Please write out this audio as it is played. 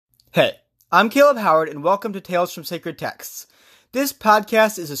Hey, I'm Caleb Howard, and welcome to Tales from Sacred Texts. This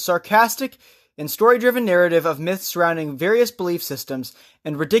podcast is a sarcastic and story-driven narrative of myths surrounding various belief systems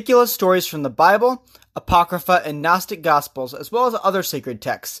and ridiculous stories from the Bible, Apocrypha, and Gnostic Gospels, as well as other sacred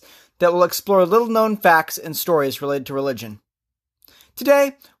texts that will explore little-known facts and stories related to religion.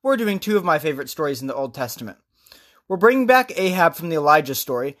 Today, we're doing two of my favorite stories in the Old Testament. We're bringing back Ahab from the Elijah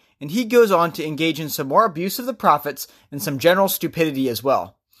story, and he goes on to engage in some more abuse of the prophets and some general stupidity as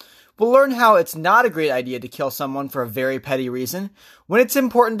well. We'll learn how it's not a great idea to kill someone for a very petty reason, when it's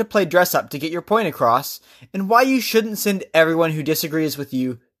important to play dress-up to get your point across, and why you shouldn't send everyone who disagrees with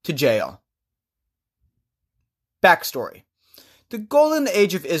you to jail. Backstory. The Golden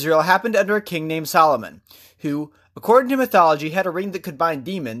Age of Israel happened under a king named Solomon, who, according to mythology, had a ring that could bind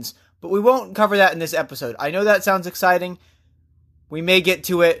demons, but we won't cover that in this episode. I know that sounds exciting. We may get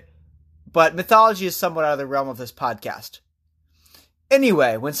to it, but mythology is somewhat out of the realm of this podcast.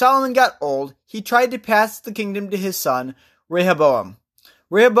 Anyway, when Solomon got old, he tried to pass the kingdom to his son, Rehoboam.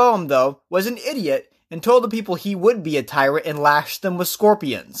 Rehoboam, though, was an idiot and told the people he would be a tyrant and lashed them with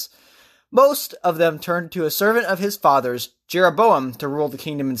scorpions. Most of them turned to a servant of his father's, Jeroboam, to rule the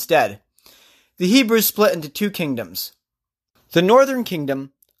kingdom instead. The Hebrews split into two kingdoms. The northern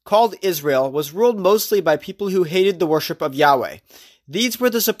kingdom, called Israel, was ruled mostly by people who hated the worship of Yahweh. These were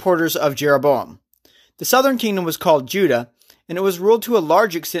the supporters of Jeroboam. The southern kingdom was called Judah, and it was ruled to a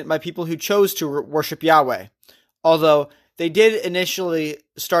large extent by people who chose to worship Yahweh, although they did initially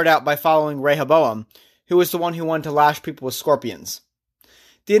start out by following Rehoboam, who was the one who wanted to lash people with scorpions.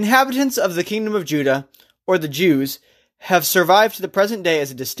 The inhabitants of the kingdom of Judah, or the Jews, have survived to the present day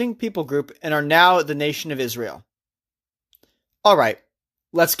as a distinct people group and are now the nation of Israel. Alright,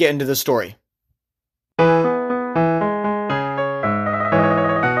 let's get into the story.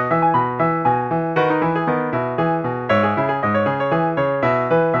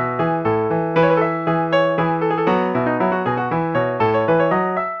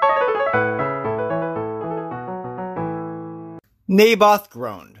 Naboth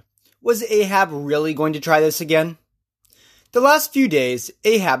groaned. Was Ahab really going to try this again? The last few days,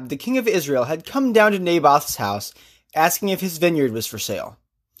 Ahab, the king of Israel, had come down to Naboth's house, asking if his vineyard was for sale.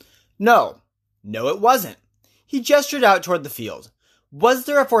 No, it wasn't. He gestured out toward the field. Was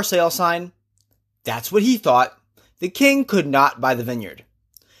there a for sale sign? That's what he thought. The king could not buy the vineyard.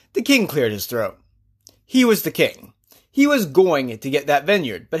 The king cleared his throat. He was the king. He was going to get that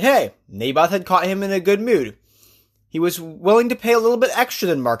vineyard, but hey, Naboth had caught him in a good mood. He was willing to pay a little bit extra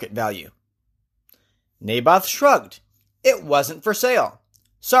than market value. Naboth shrugged. It wasn't for sale.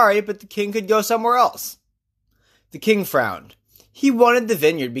 Sorry, but the king could go somewhere else. The king frowned. He wanted the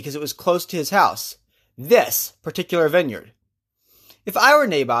vineyard because it was close to his house. This particular vineyard. If I were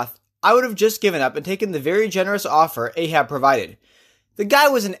Naboth, I would have just given up and taken the very generous offer Ahab provided. The guy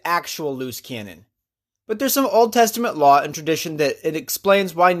was an actual loose cannon. But there's some Old Testament law and tradition that it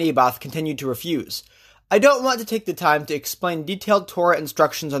explains why Naboth continued to refuse. I don't want to take the time to explain detailed Torah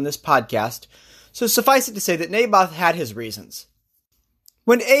instructions on this podcast, so suffice it to say that Naboth had his reasons.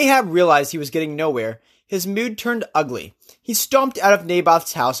 When Ahab realized he was getting nowhere, his mood turned ugly. He stomped out of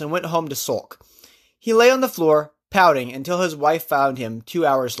Naboth's house and went home to sulk. He lay on the floor, pouting, until his wife found him 2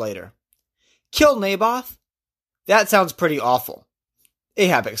 hours later. Kill Naboth? That sounds pretty awful,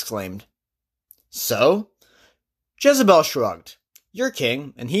 Ahab exclaimed. So? Jezebel shrugged. You're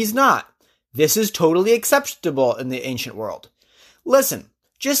king, and he's not. This is totally acceptable in the ancient world. Listen,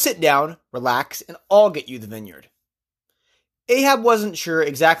 just sit down, relax, and I'll get you the vineyard. Ahab wasn't sure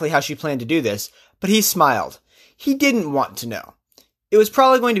exactly how she planned to do this, but he smiled. He didn't want to know. It was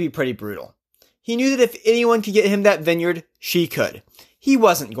probably going to be pretty brutal. He knew that if anyone could get him that vineyard, she could. He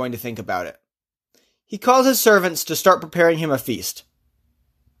wasn't going to think about it. He called his servants to start preparing him a feast.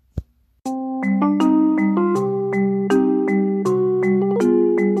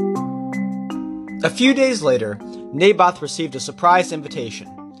 A few days later, Naboth received a surprise invitation.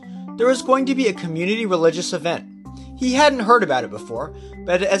 There was going to be a community religious event. He hadn't heard about it before,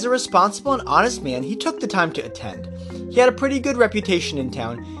 but as a responsible and honest man, he took the time to attend. He had a pretty good reputation in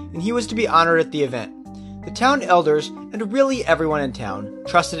town, and he was to be honored at the event. The town elders, and really everyone in town,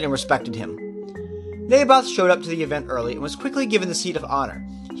 trusted and respected him. Naboth showed up to the event early and was quickly given the seat of honor.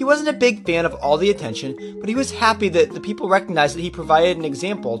 He wasn't a big fan of all the attention, but he was happy that the people recognized that he provided an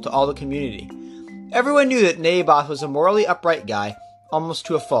example to all the community. Everyone knew that Naboth was a morally upright guy, almost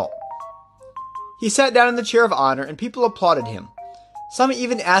to a fault. He sat down in the chair of honor, and people applauded him. Some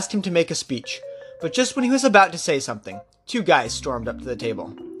even asked him to make a speech, but just when he was about to say something, two guys stormed up to the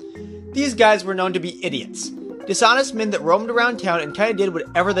table. These guys were known to be idiots, dishonest men that roamed around town and kinda did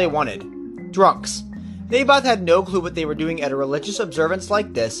whatever they wanted. Drunks. Naboth had no clue what they were doing at a religious observance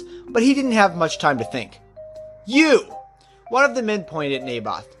like this, but he didn't have much time to think. "You!" One of the men pointed at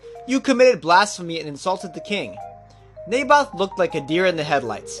Naboth. "You committed blasphemy and insulted the king." Naboth looked like a deer in the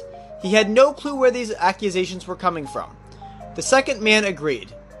headlights. He had no clue where these accusations were coming from. The second man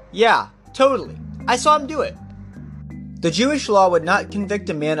agreed. "Yeah, totally. I saw him do it." The Jewish law would not convict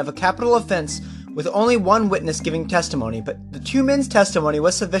a man of a capital offense with only one witness giving testimony, but the two men's testimony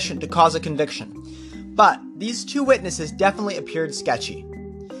was sufficient to cause a conviction. But these two witnesses definitely appeared sketchy.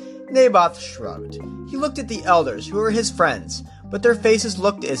 Naboth shrugged. He looked at the elders, who were his friends, but their faces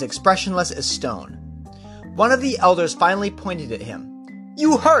looked as expressionless as stone. One of the elders finally pointed at him.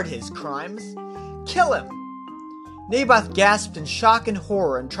 "You heard his crimes. Kill him!" Naboth gasped in shock and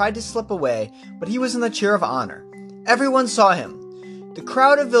horror and tried to slip away, but he was in the chair of honor. Everyone saw him. The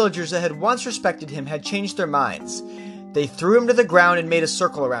crowd of villagers that had once respected him had changed their minds. They threw him to the ground and made a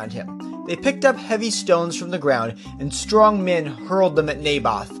circle around him. They picked up heavy stones from the ground, and strong men hurled them at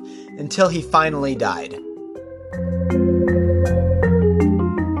Naboth until he finally died.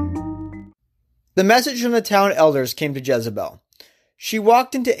 The message from the town elders came to Jezebel. She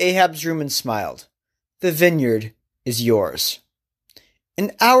walked into Ahab's room and smiled. "The vineyard is yours."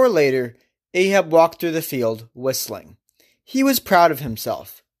 An hour later, Ahab walked through the field, whistling. He was proud of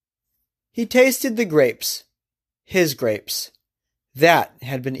himself. He tasted the grapes. His grapes. That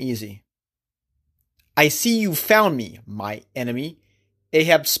had been easy. "I see you found me, my enemy,"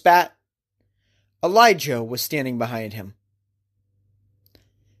 Ahab spat. Elijah was standing behind him.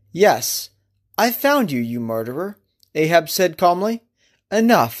 "Yes, I found you, you murderer," Ahab said calmly.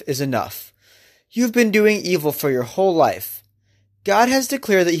 "Enough is enough. You've been doing evil for your whole life. God has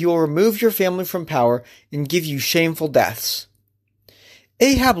declared that he will remove your family from power and give you shameful deaths."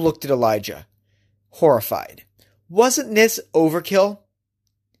 Ahab looked at Elijah, horrified. Wasn't this overkill?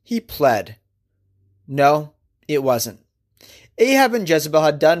 He pled. No, it wasn't. Ahab and Jezebel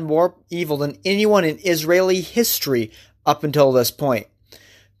had done more evil than anyone in Israeli history up until this point.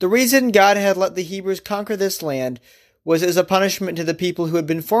 The reason God had let the Hebrews conquer this land was as a punishment to the people who had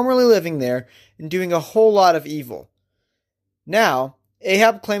been formerly living there and doing a whole lot of evil. Now,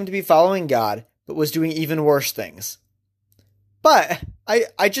 Ahab claimed to be following God, but was doing even worse things. "But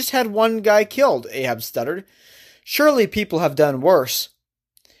I just had one guy killed," Ahab stuttered. "Surely people have done worse."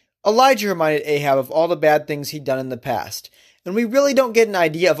 Elijah reminded Ahab of all the bad things he'd done in the past, and we really don't get an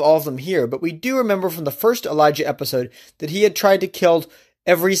idea of all of them here, but we do remember from the first Elijah episode that he had tried to kill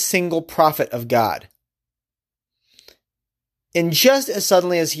every single prophet of God. And just as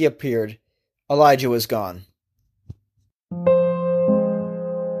suddenly as he appeared, Elijah was gone.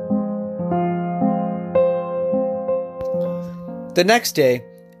 The next day,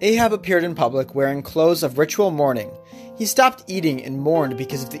 Ahab appeared in public wearing clothes of ritual mourning. He stopped eating and mourned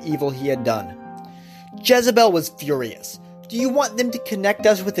because of the evil he had done. Jezebel was furious. "Do you want them to connect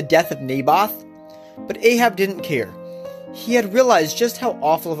us with the death of Naboth?" But Ahab didn't care. He had realized just how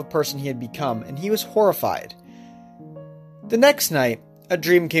awful of a person he had become, and he was horrified. The next night, a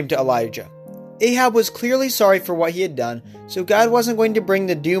dream came to Elijah. Ahab was clearly sorry for what he had done, so God wasn't going to bring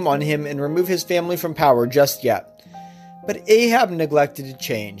the doom on him and remove his family from power just yet. But Ahab neglected to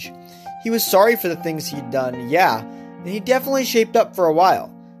change. He was sorry for the things he'd done, yeah, and he definitely shaped up for a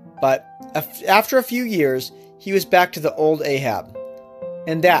while. But after a few years, he was back to the old Ahab.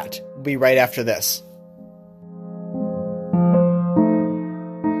 And that will be right after this.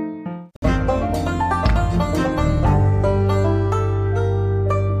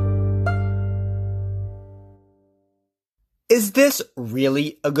 "Is this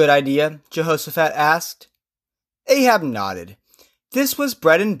really a good idea?" Jehoshaphat asked. Ahab nodded. "This was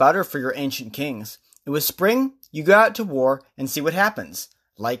bread and butter for your ancient kings. It was spring, you go out to war and see what happens.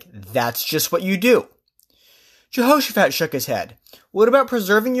 Like, that's just what you do." Jehoshaphat shook his head. "What about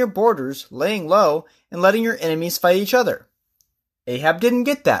preserving your borders, laying low, and letting your enemies fight each other?" Ahab didn't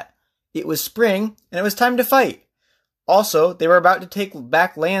get that. It was spring, and it was time to fight. Also, they were about to take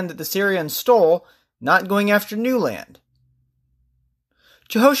back land that the Syrians stole, not going after new land.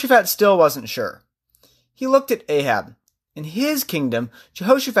 Jehoshaphat still wasn't sure. He looked at Ahab. In his kingdom,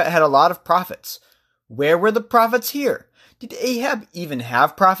 Jehoshaphat had a lot of prophets. Where were the prophets here? Did Ahab even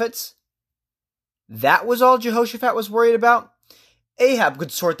have prophets? That was all Jehoshaphat was worried about? Ahab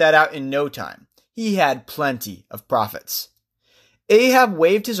could sort that out in no time. He had plenty of prophets. Ahab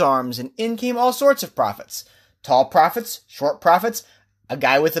waved his arms, and in came all sorts of prophets. Tall prophets, short prophets, a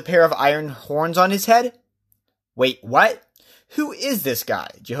guy with a pair of iron horns on his head. "Wait, what? Who is this guy?"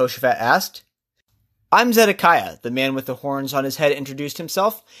 Jehoshaphat asked. "I'm Zedekiah," the man with the horns on his head introduced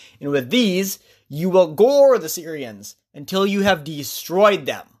himself, "and with these you will gore the Syrians until you have destroyed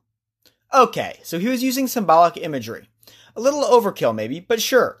them." Okay, so he was using symbolic imagery. A little overkill maybe, but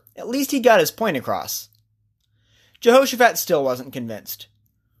sure, at least he got his point across. Jehoshaphat still wasn't convinced.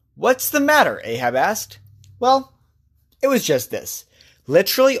 "What's the matter?" Ahab asked. Well, it was just this.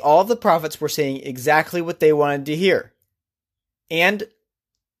 Literally all of the prophets were saying exactly what they wanted to hear. And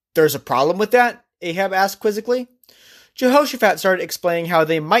there's a problem with that? Ahab asked quizzically. Jehoshaphat started explaining how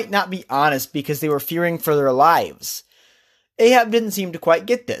they might not be honest because they were fearing for their lives. Ahab didn't seem to quite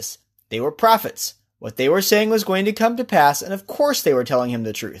get this. They were prophets. What they were saying was going to come to pass, and of course they were telling him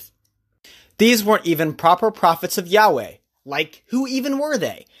the truth. These weren't even proper prophets of Yahweh. Like, who even were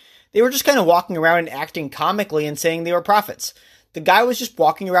they? They were just kind of walking around and acting comically and saying they were prophets. The guy was just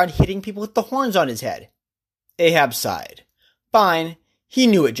walking around hitting people with the horns on his head. Ahab sighed. Fine. He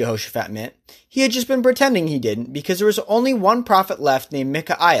knew what Jehoshaphat meant. He had just been pretending he didn't because there was only one prophet left named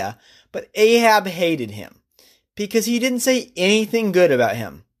Micaiah, but Ahab hated him because he didn't say anything good about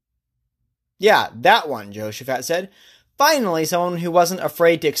him. Yeah, that one, Jehoshaphat said. Finally, someone who wasn't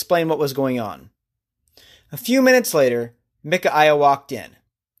afraid to explain what was going on. A few minutes later, Micaiah walked in.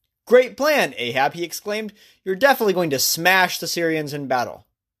 Great plan, Ahab, he exclaimed. You're definitely going to smash the Syrians in battle.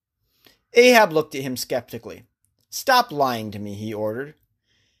 Ahab looked at him skeptically. Stop lying to me, he ordered.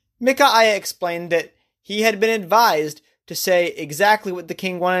 Micaiah explained that he had been advised to say exactly what the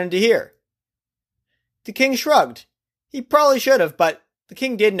king wanted to hear. The king shrugged. He probably should have, but the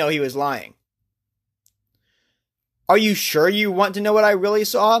king did know he was lying. Are you sure you want to know what I really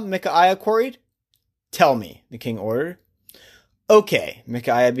saw? Micaiah queried. Tell me, the king ordered. Okay,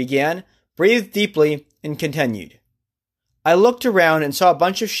 Micaiah began, breathed deeply, and continued. I looked around and saw a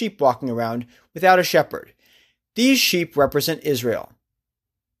bunch of sheep walking around without a shepherd. These sheep represent Israel.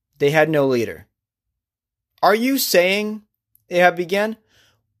 They had no leader. Are you saying, Ahab began,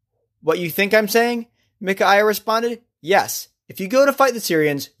 what you think I'm saying? Micaiah responded, yes, if you go to fight the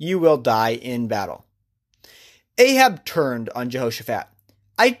Syrians, you will die in battle. Ahab turned on Jehoshaphat.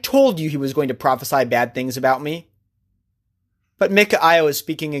 I told you he was going to prophesy bad things about me. But Micaiah was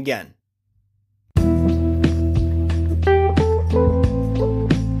speaking again.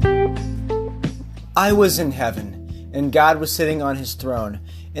 I was in heaven, and God was sitting on his throne,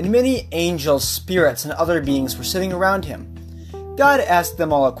 and many angels, spirits, and other beings were sitting around him. God asked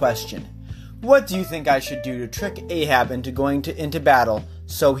them all a question. What do you think I should do to trick Ahab into going into battle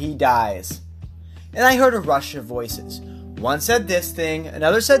so he dies? And I heard a rush of voices. One said this thing,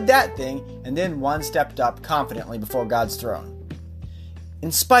 another said that thing, and then one stepped up confidently before God's throne.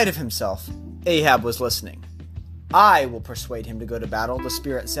 In spite of himself, Ahab was listening. I will persuade him to go to battle, the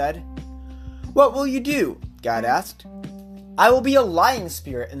spirit said. What will you do? God asked. I will be a lying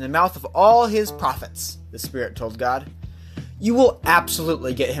spirit in the mouth of all his prophets, the spirit told God. You will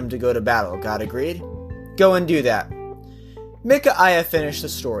absolutely get him to go to battle, God agreed. Go and do that. Micaiah finished the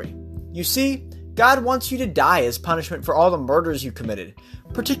story. You see, God wants you to die as punishment for all the murders you committed,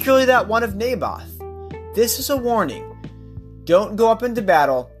 particularly that one of Naboth. This is a warning. Don't go up into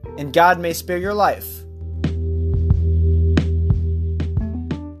battle, and God may spare your life.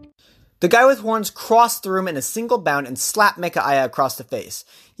 The guy with horns crossed the room in a single bound and slapped Micaiah across the face.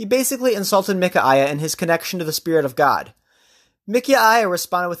 He basically insulted Micaiah and his connection to the Spirit of God. Micaiah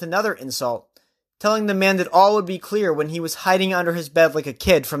responded with another insult, telling the man that all would be clear when he was hiding under his bed like a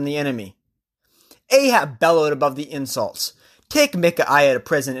kid from the enemy. Ahab bellowed above the insults. Take Micaiah to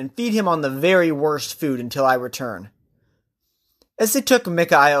prison and feed him on the very worst food until I return. As they took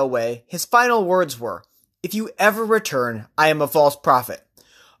Micaiah away, his final words were, If you ever return, I am a false prophet.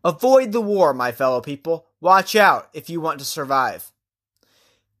 Avoid the war, my fellow people. Watch out if you want to survive.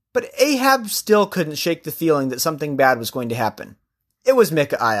 But Ahab still couldn't shake the feeling that something bad was going to happen. It was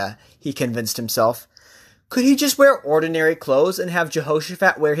Micaiah, he convinced himself. Could he just wear ordinary clothes and have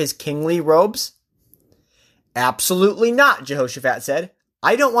Jehoshaphat wear his kingly robes? Absolutely not, Jehoshaphat said.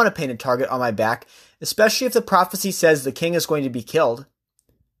 I don't want to paint a target on my back, especially if the prophecy says the king is going to be killed.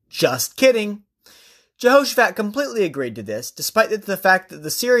 Just kidding. Jehoshaphat completely agreed to this, despite the fact that the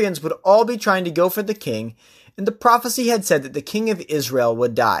Syrians would all be trying to go for the king, and the prophecy had said that the king of Israel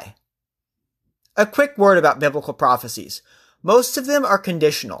would die. A quick word about biblical prophecies. Most of them are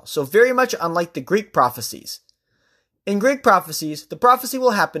conditional, so very much unlike the Greek prophecies. In Greek prophecies, the prophecy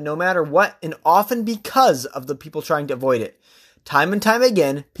will happen no matter what, and often because of the people trying to avoid it. Time and time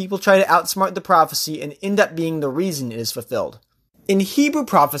again, people try to outsmart the prophecy and end up being the reason it is fulfilled. In Hebrew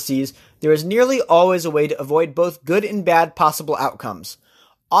prophecies, there is nearly always a way to avoid both good and bad possible outcomes.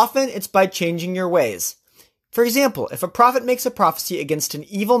 Often it's by changing your ways. For example, if a prophet makes a prophecy against an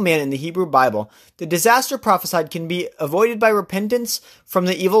evil man in the Hebrew Bible, the disaster prophesied can be avoided by repentance from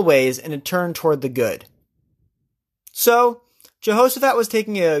the evil ways and a turn toward the good. So, Jehoshaphat was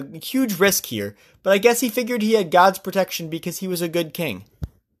taking a huge risk here, but I guess he figured he had God's protection because he was a good king.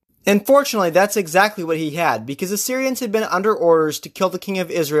 And fortunately, that's exactly what he had, because the Syrians had been under orders to kill the king of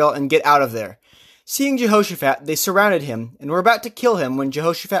Israel and get out of there. Seeing Jehoshaphat, they surrounded him and were about to kill him when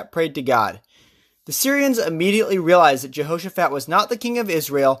Jehoshaphat prayed to God. The Syrians immediately realized that Jehoshaphat was not the king of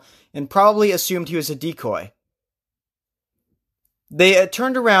Israel and probably assumed he was a decoy. They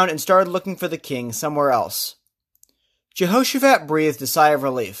turned around and started looking for the king somewhere else. Jehoshaphat breathed a sigh of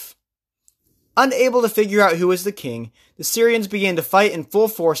relief. Unable to figure out who was the king, the Syrians began to fight in full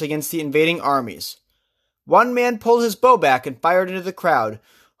force against the invading armies. One man pulled his bow back and fired into the crowd,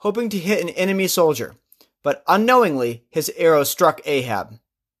 hoping to hit an enemy soldier, but unknowingly his arrow struck Ahab.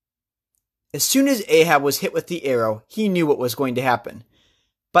 As soon as Ahab was hit with the arrow, he knew what was going to happen.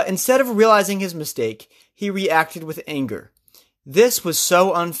 But instead of realizing his mistake, he reacted with anger. This was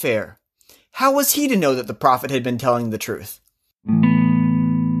so unfair. How was he to know that the prophet had been telling the truth?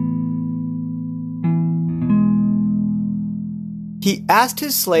 He asked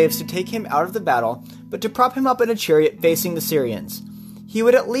his slaves to take him out of the battle, but to prop him up in a chariot facing the Syrians. He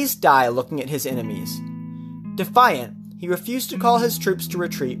would at least die looking at his enemies. Defiant, he refused to call his troops to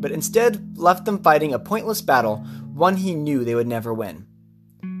retreat, but instead left them fighting a pointless battle, one he knew they would never win.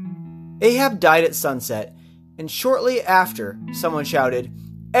 Ahab died at sunset, and shortly after, someone shouted,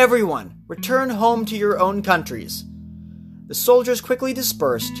 "Everyone, return home to your own countries." The soldiers quickly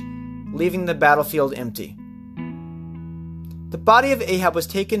dispersed, leaving the battlefield empty. The body of Ahab was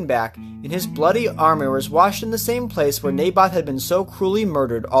taken back, and his bloody armor was washed in the same place where Naboth had been so cruelly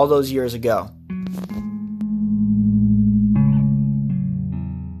murdered all those years ago.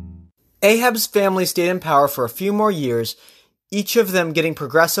 Ahab's family stayed in power for a few more years, each of them getting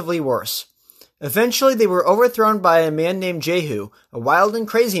progressively worse. Eventually, they were overthrown by a man named Jehu, a wild and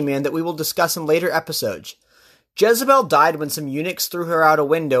crazy man that we will discuss in later episodes. Jezebel died when some eunuchs threw her out a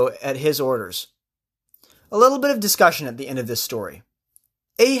window at his orders. A little bit of discussion at the end of this story.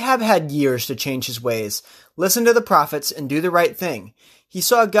 Ahab had years to change his ways, listen to the prophets, and do the right thing. He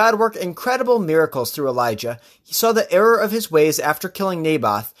saw God work incredible miracles through Elijah. He saw the error of his ways after killing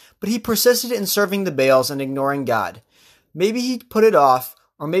Naboth, but he persisted in serving the Baals and ignoring God. Maybe he put it off,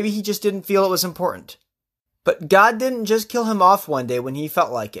 or maybe he just didn't feel it was important. But God didn't just kill him off one day when he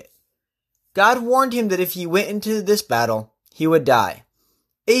felt like it. God warned him that if he went into this battle, he would die.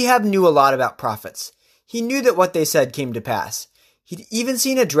 Ahab knew a lot about prophets. He knew that what they said came to pass. He'd even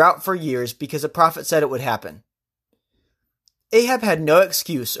seen a drought for years because a prophet said it would happen. Ahab had no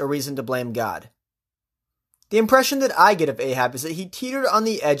excuse or reason to blame God. The impression that I get of Ahab is that he teetered on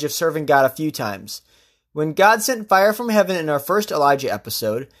the edge of serving God a few times. When God sent fire from heaven in our first Elijah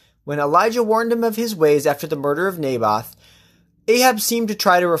episode, when Elijah warned him of his ways after the murder of Naboth, Ahab seemed to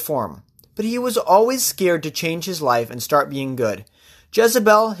try to reform, but he was always scared to change his life and start being good.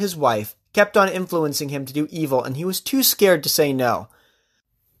 Jezebel, his wife, kept on influencing him to do evil, and he was too scared to say no.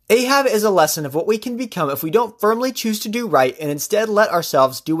 Ahab is a lesson of what we can become if we don't firmly choose to do right and instead let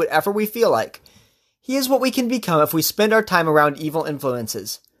ourselves do whatever we feel like. He is what we can become if we spend our time around evil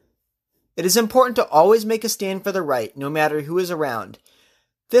influences. It is important to always make a stand for the right, no matter who is around.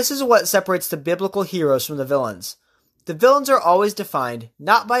 This is what separates the biblical heroes from the villains. The villains are always defined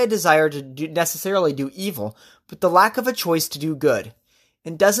not by a desire to necessarily do evil, but the lack of a choice to do good.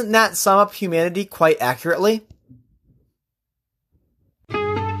 And doesn't that sum up humanity quite accurately?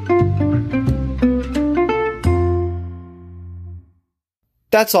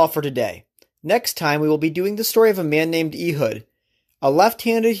 That's all for today. Next time we will be doing the story of a man named Ehud, a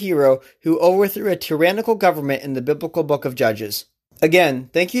left-handed hero who overthrew a tyrannical government in the biblical book of Judges. Again,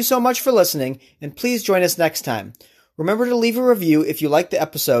 thank you so much for listening, and please join us next time. Remember to leave a review if you liked the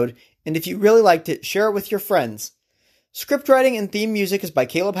episode, and if you really liked it, share it with your friends. Script writing and theme music is by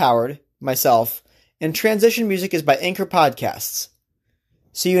Caleb Howard, myself, and transition music is by Anchor Podcasts.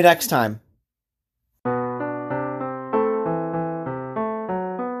 See you next time.